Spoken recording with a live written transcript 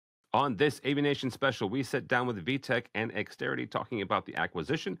On this AVNation special, we sit down with VITEC and Exterity talking about the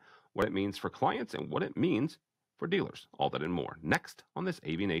acquisition, what it means for clients, and what it means for dealers. All that and more next on this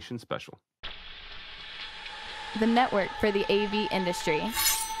AVNation special. The network for the AV industry.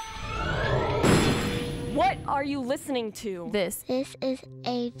 What are you listening to? This is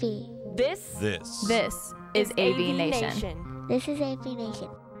AV. This is AVNation. This is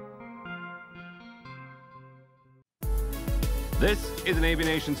AVNation. This is an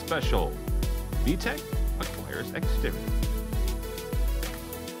AVNation special. VITEC acquires Exterity.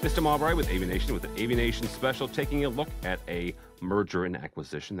 Mr. Marbury with AVNation with an AVNation special, taking a look at a merger and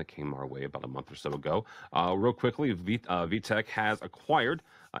acquisition that came our way about a month or so ago. Real quickly, VITEC has acquired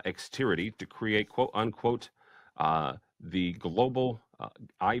Exterity to create, quote unquote, the global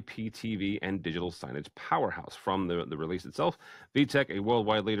IPTV and digital signage powerhouse. From the release itself, VITEC, a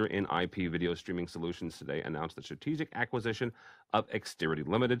worldwide leader in IP video streaming solutions, today announced the strategic acquisition of Exterity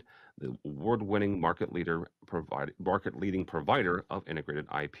Limited, the award-winning market-leading provider of integrated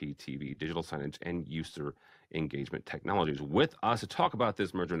IPTV, digital signage, and user engagement technologies. With us to talk about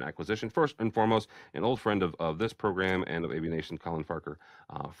this merger and acquisition, first and foremost, an old friend of this program and of AVNation, Colin Farker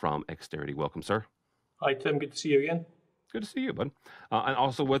from Exterity. Welcome, sir. Hi, Tim. Good to see you again. Good to see you, bud. And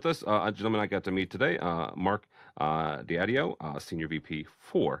also with us, a gentleman I got to meet today, Mark Diadio, Senior VP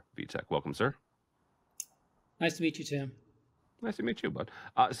for VITEC. Welcome, sir. Nice to meet you, Tim. Nice to meet you, bud.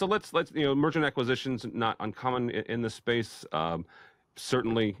 So let's merger and acquisitions, not uncommon in this space.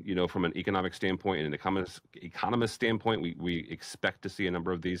 Certainly, from an economic standpoint and an economist standpoint, we expect to see a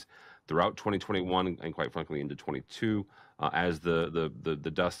number of these throughout 2021 and quite frankly into 22 as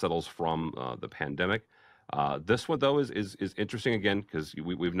the dust settles from the pandemic. This one, though, is interesting, again, because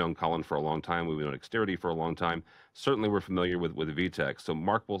we've known Colin for a long time. We've known Exterity for a long time. Certainly, we're familiar with VITEC. So,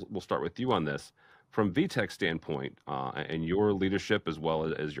 Mark, we'll start with you on this. From VITEC's standpoint and your leadership as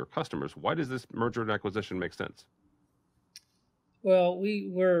well as your customers, why does this merger and acquisition make sense? Well, we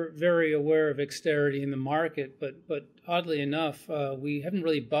were very aware of Exterity in the market, but oddly enough, we haven't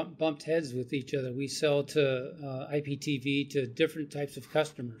really bumped heads with each other. We sell to IPTV to different types of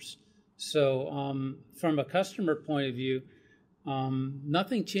customers. So from a customer point of view,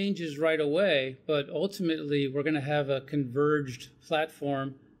 nothing changes right away, but ultimately we're going to have a converged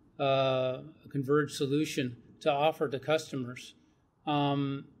platform, a converged solution to offer to customers.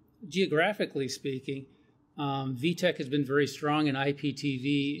 Geographically speaking, VITEC has been very strong in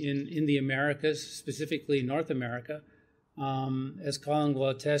IPTV in the Americas, specifically North America. As Colin will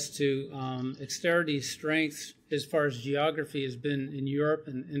attest to, Exterity's strength as far as geography has been in Europe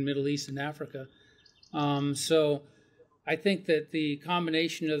and Middle East and Africa. So I think that the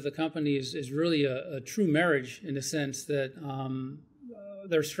combination of the company is really a true marriage in the sense that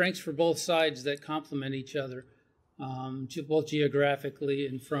there are strengths for both sides that complement each other, both geographically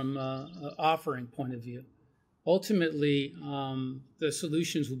and from an offering point of view. Ultimately, the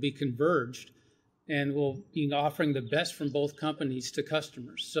solutions will be converged and we'll be offering the best from both companies to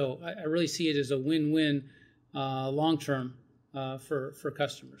customers. So I really see it as a win-win long-term for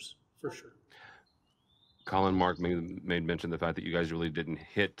customers, for sure. Colin, Mark made mention of the fact that you guys really didn't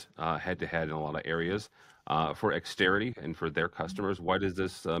hit head-to-head in a lot of areas. For Exterity and for their customers, why does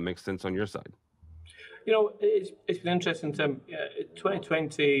this make sense on your side? It's been interesting, Tim.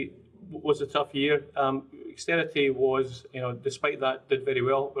 2020 was a tough year. Exterity was, despite that, did very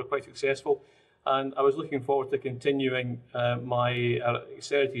well. We're quite successful. And I was looking forward to continuing my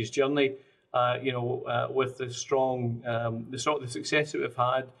Exterity's journey, with the strong, the success that we've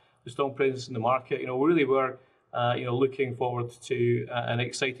had, the strong presence in the market. We really were, looking forward to an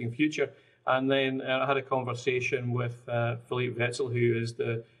exciting future. And then I had a conversation with Philippe Wetzel, who is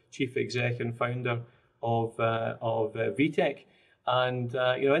the chief exec and founder of VITEC. And,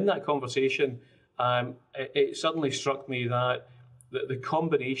 in that conversation, it suddenly struck me that the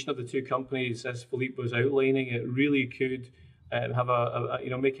combination of the two companies, as Philippe was outlining, it really could have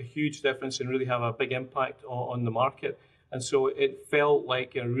make a huge difference and really have a big impact on the market. And so it felt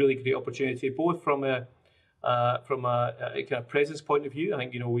like a really great opportunity, both from a kind of presence point of view. I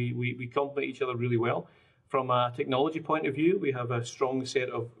think we complement each other really well. From a technology point of view, we have a strong set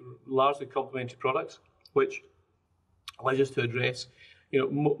of largely complementary products, which allows us to address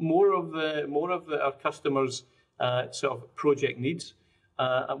more of our customers' sort of project needs,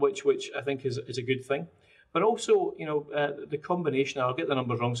 which I think is a good thing. But also, the combination, I'll get the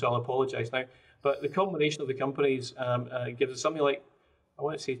numbers wrong, so I'll apologise now, but the combination of the companies gives us something like, I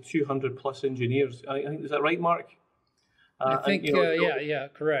want to say 200 plus engineers. I think, is that right, Mark? I think, yeah,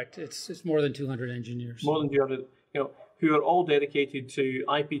 correct. It's more than 200 engineers. More than 200, who are all dedicated to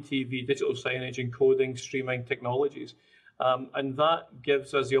IPTV, digital signage, encoding, streaming technologies. And that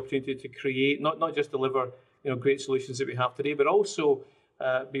gives us the opportunity to create, not just deliver great solutions that we have today, but also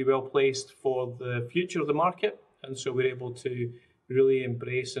be well placed for the future of the market. And so we're able to really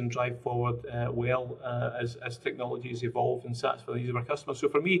embrace and drive forward well as technologies evolve and satisfy the needs of our customers. So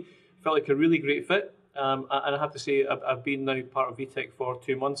for me, it felt like a really great fit. And I have to say, I've been now part of VITEC for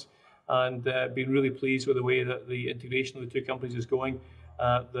 2 months and been really pleased with the way that the integration of the two companies is going,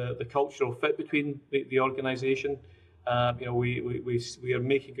 the cultural fit between the organisation. We are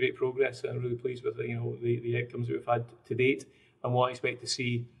making great progress, and I'm really pleased with the outcomes that we've had to date and what I expect to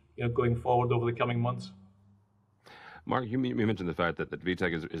see going forward over the coming months. Mark, you mentioned the fact that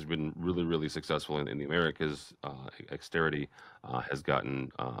VITEC has been really successful in the Americas. Exterity has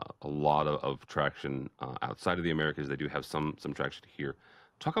gotten a lot of traction outside of the Americas. They do have some traction here.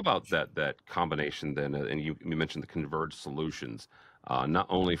 Talk about that combination then, and you mentioned the converged solutions, not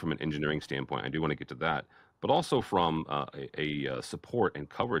only from an engineering standpoint, I do want to get to that, but also from a support and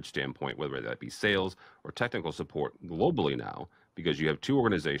coverage standpoint, whether that be sales or technical support globally now, because you have two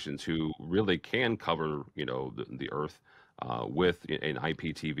organizations who really can cover the earth with an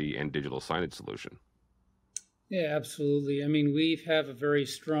IPTV and digital signage solution. Yeah, absolutely. I mean, we have a very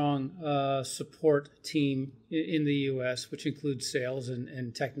strong support team in the U.S., which includes sales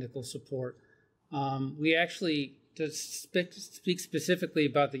and technical support. We actually, to speak specifically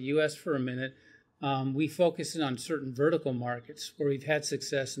about the U.S. for a minute, we focus in on certain vertical markets where we've had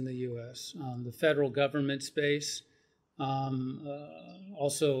success in the U.S. The federal government space,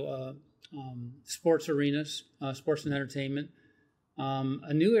 also sports arenas, sports and entertainment.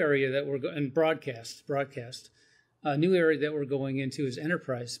 A new area that and broadcast. A new area that we're going into is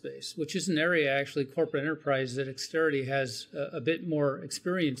enterprise space, which is an area actually corporate enterprise that Exterity has a bit more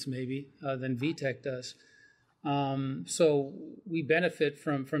experience maybe than VITEC does. So we benefit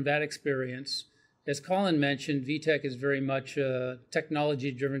from that experience. As Colin mentioned, VITEC is very much a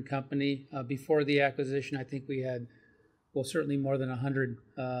technology-driven company. Before the acquisition, I think we had, certainly more than 100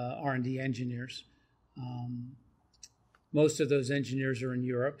 R&D engineers. Most of those engineers are in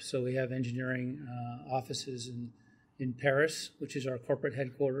Europe, so we have engineering offices in Paris, which is our corporate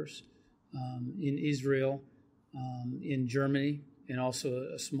headquarters, in Israel, in Germany, and also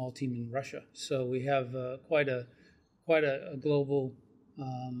a small team in Russia. So we have quite a global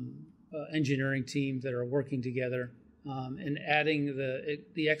engineering team that are working together and adding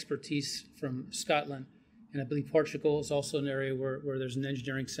the expertise from Scotland. And I believe Portugal is also an area where there's an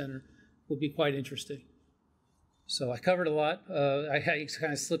engineering center. Will be quite interesting. So I covered a lot. I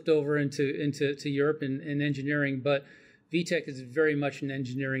kind of slipped over into Europe and engineering, but VITEC is very much an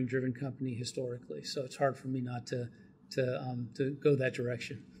engineering-driven company historically. So it's hard for me not to go that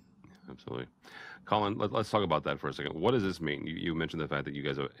direction. Absolutely. Colin, let's talk about that for a second. What does this mean? You mentioned the fact that you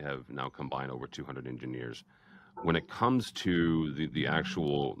guys have now combined over 200 engineers. When it comes to the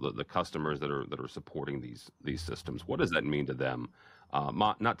actual customers that are supporting these systems, what does that mean to them?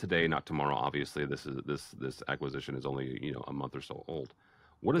 Not today, not tomorrow. Obviously, this acquisition is only a month or so old.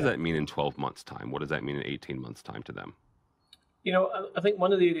 What does that mean in 12 months' time? What does that mean in 18 months' time to them? I think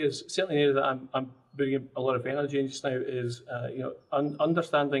one of the areas, certainly an area that I'm bringing a lot of energy in just now, is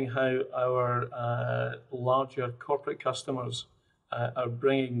understanding how our larger corporate customers are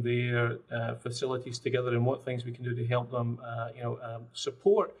bringing their facilities together and what things we can do to help them,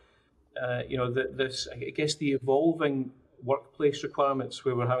 support, this, I guess, the evolving workplace requirements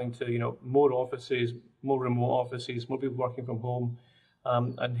where we're having to, more offices, more remote offices, more people working from home,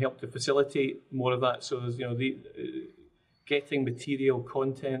 and help to facilitate more of that. So there's, getting material,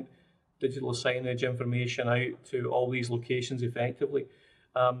 content, digital signage information out to all these locations effectively.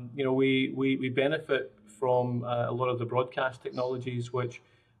 We benefit from a lot of the broadcast technologies which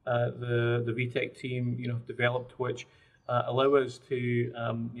the VITEC team developed, which allow us to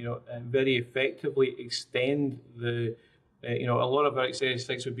very effectively extend the a lot of our Exterity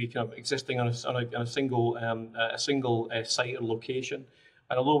sites would be kind of existing on a single site or location.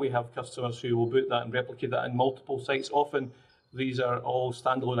 And although we have customers who will boot that and replicate that in multiple sites, often these are all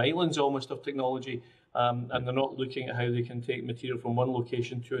standalone islands almost of technology, and they're not looking at how they can take material from one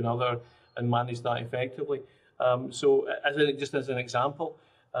location to another and manage that effectively. So just as an example,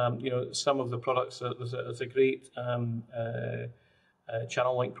 some of the products, there's a great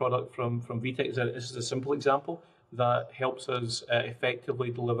channel link product from VITEC. This is a simple example that helps us effectively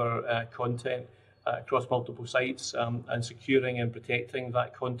deliver content across multiple sites and securing and protecting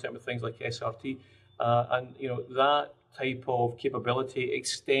that content with things like SRT. And that type of capability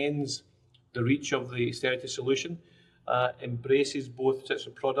extends the reach of the Exterity solution, embraces both sets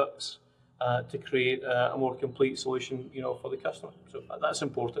of products to create a more complete solution, for the customer. So that's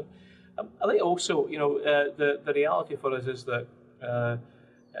important. I think also, the reality for us is that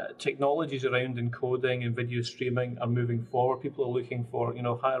technologies around encoding and video streaming are moving forward. People are looking for,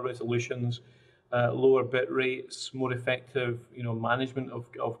 higher resolutions, lower bit rates, more effective, management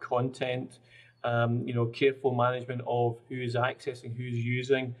of content, careful management of who's accessing, who's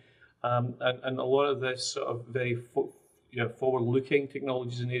using, and a lot of this sort of very forward-looking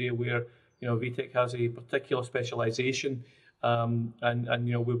technologies, an area where VITEC has a particular specialization, and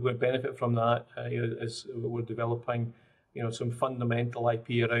we benefit from that as we're developing some fundamental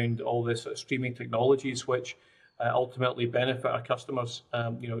IP around all this sort of streaming technologies, which ultimately benefit our customers.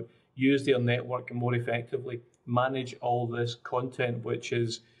 Use their network more effectively, manage all this content which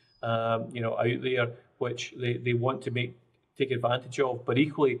is out there, which they want to take advantage of, but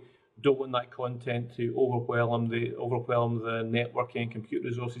equally don't want that content to overwhelm the networking and compute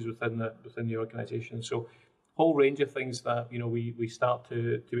resources within the organisation. So, whole range of things that we start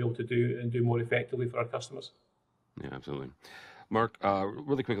to be able to do and do more effectively for our customers. Yeah, absolutely. Mark,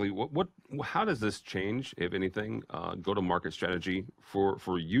 really quickly, how does this change, if anything, go-to-market strategy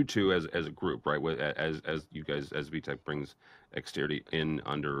for you two as a group, right? As you guys, as VITEC brings Exterity in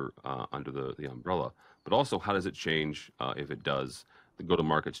under the umbrella, but also how does it change, if it does, the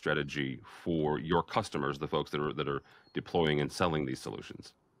go-to-market strategy for your customers, the folks that are deploying and selling these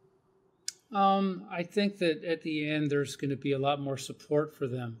solutions? I think that at the end, there's going to be a lot more support for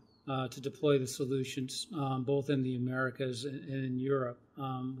them to deploy the solutions, both in the Americas and in Europe.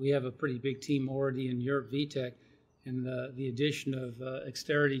 We have a pretty big team already in Europe, VITEC, and the addition of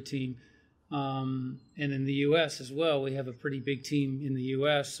Exterity team. And in the U.S. as well, we have a pretty big team in the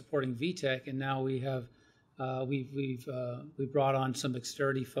U.S. supporting VITEC, and now we have we've brought on some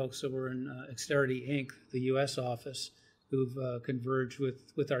Exterity folks over in Exterity Inc., the U.S. office, who've converged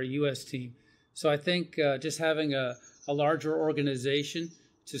with our U.S. team. So I think just having a larger organization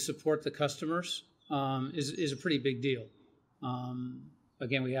to support the customers is a pretty big deal.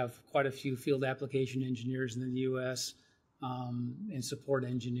 Again, we have quite a few field application engineers in the U.S. And support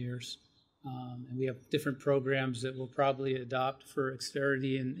engineers. And we have different programs that we'll probably adopt for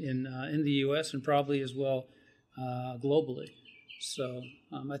Exterity in the U.S. and probably as well globally. So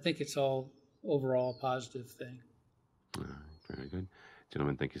I think it's all overall a positive thing. Very good.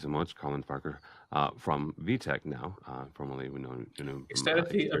 Gentlemen, thank you so much. Colin Parker from VITEC now, formerly known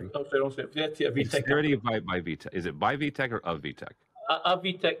Exterity, Exterity by VITEC. Is it by VITEC or of VITEC? A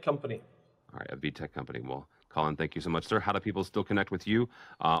VITEC company. All right, a VITEC company. Well, Colin, thank you so much, sir. How do people still connect with you,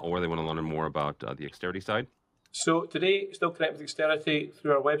 or they want to learn more about the Exterity side? So today, still connect with Exterity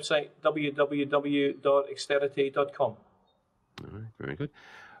through our website, www.exterity.com. All right, very good.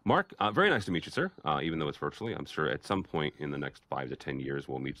 Mark, very nice to meet you, sir. Even though it's virtually, I'm sure at some point in the next 5 to 10 years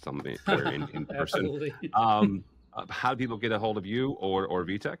we'll meet somewhere in person. Absolutely. How do people get a hold of you or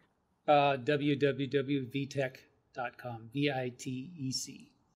VITEC? www.vitec.com. VITEC.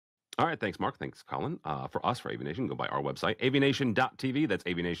 All right, thanks, Mark. Thanks, Colin. For us, for AVNation, go by our website, AVNation.tv. That's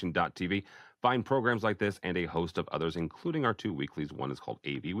AVNation.tv. Find programs like this and a host of others, including our 2 weeklies. One is called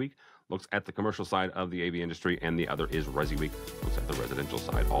AV Week, looks at the commercial side of the AV industry, and the other is Resi Week, looks at the residential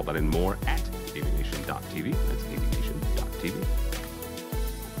side. All that and more at AVNation.tv. That's AVNation.